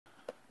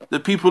the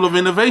people of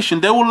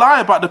innovation. They will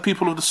lie about the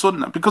people of the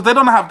Sunnah because they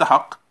don't have the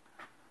Haqq.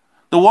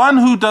 The one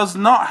who does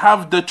not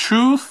have the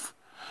truth,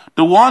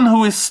 the one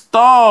who is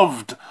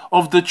starved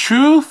of the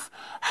truth,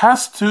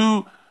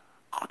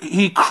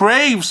 he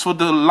craves for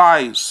the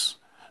lies.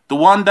 The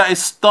one that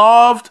is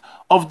starved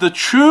of the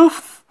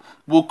truth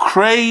will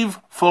crave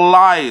for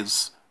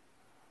lies,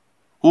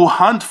 will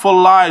hunt for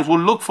lies, will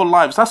look for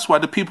lies. That's why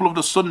the people of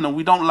the Sunnah,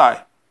 we don't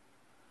lie.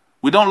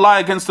 We don't lie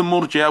against the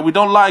Murji'ah, we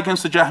don't lie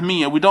against the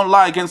Jahmiyyah, we don't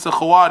lie against the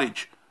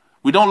Khawarij,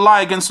 we don't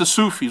lie against the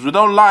Sufis, we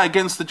don't lie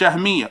against the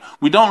Jahmiyyah,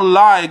 we don't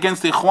lie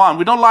against the Ikhwan,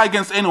 we don't lie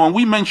against anyone.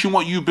 We mention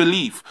what you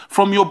believe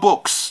from your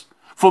books,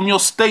 from your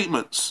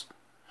statements.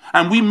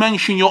 And we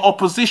mention your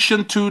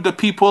opposition to the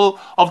people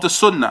of the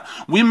Sunnah.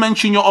 We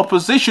mention your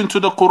opposition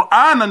to the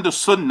Quran and the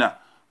Sunnah.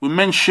 We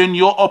mention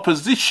your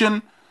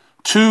opposition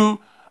to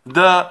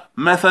the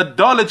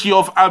methodology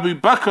of Abu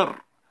Bakr,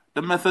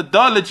 the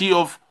methodology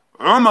of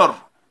Umar,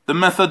 the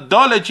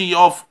methodology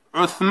of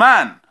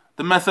Uthman,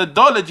 the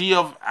methodology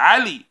of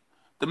Ali,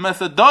 the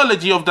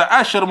methodology of the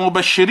Ashar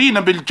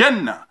Mubashireen bil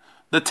Jannah,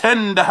 the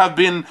 10 that have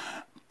been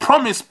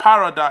promised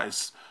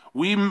paradise.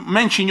 We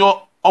mention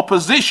your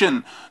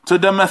opposition to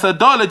the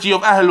methodology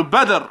of Ahlul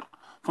Badr,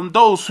 from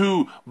those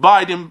who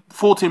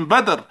fought in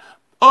Badr,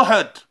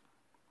 Uhud,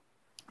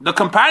 the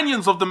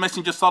companions of the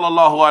Messenger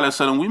sallallahu alaihi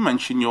wasallam. We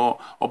mention your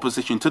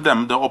opposition to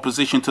them, the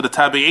opposition to the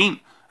Tabi'een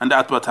and the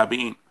Atba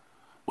Tabi'een.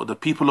 But the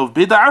people of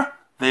Bid'ah,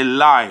 they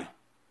lie.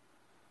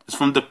 It's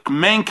from the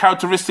main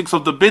characteristics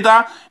of the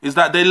Bid'ah is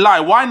that they lie.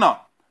 Why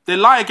not? They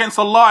lie against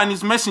Allah and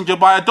His Messenger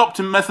by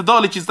adopting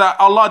methodologies that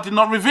Allah did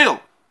not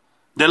reveal.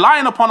 They're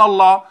lying upon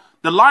Allah,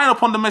 they're lying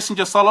upon the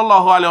Messenger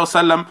sallallahu alaihi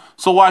wasallam.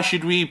 So why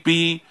should we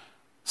be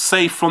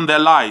safe from their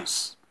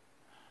lies?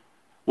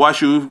 Why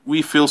should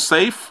we feel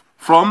safe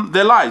from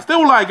their lies? They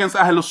will lie against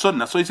Ahlul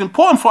Sunnah. So it's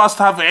important for us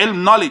to have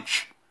ilm,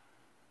 knowledge,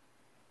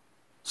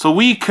 so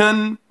we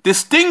can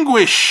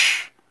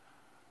distinguish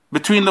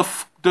between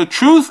the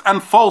truth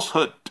and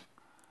falsehood.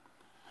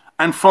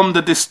 And from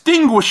the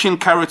distinguishing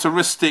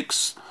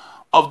characteristics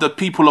of the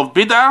people of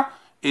Bid'ah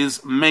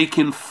is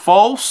making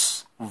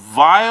false,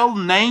 vile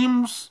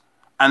names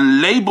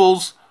and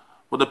labels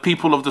for the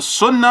people of the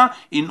Sunnah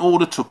in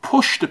order to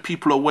push the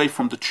people away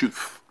from the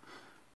truth.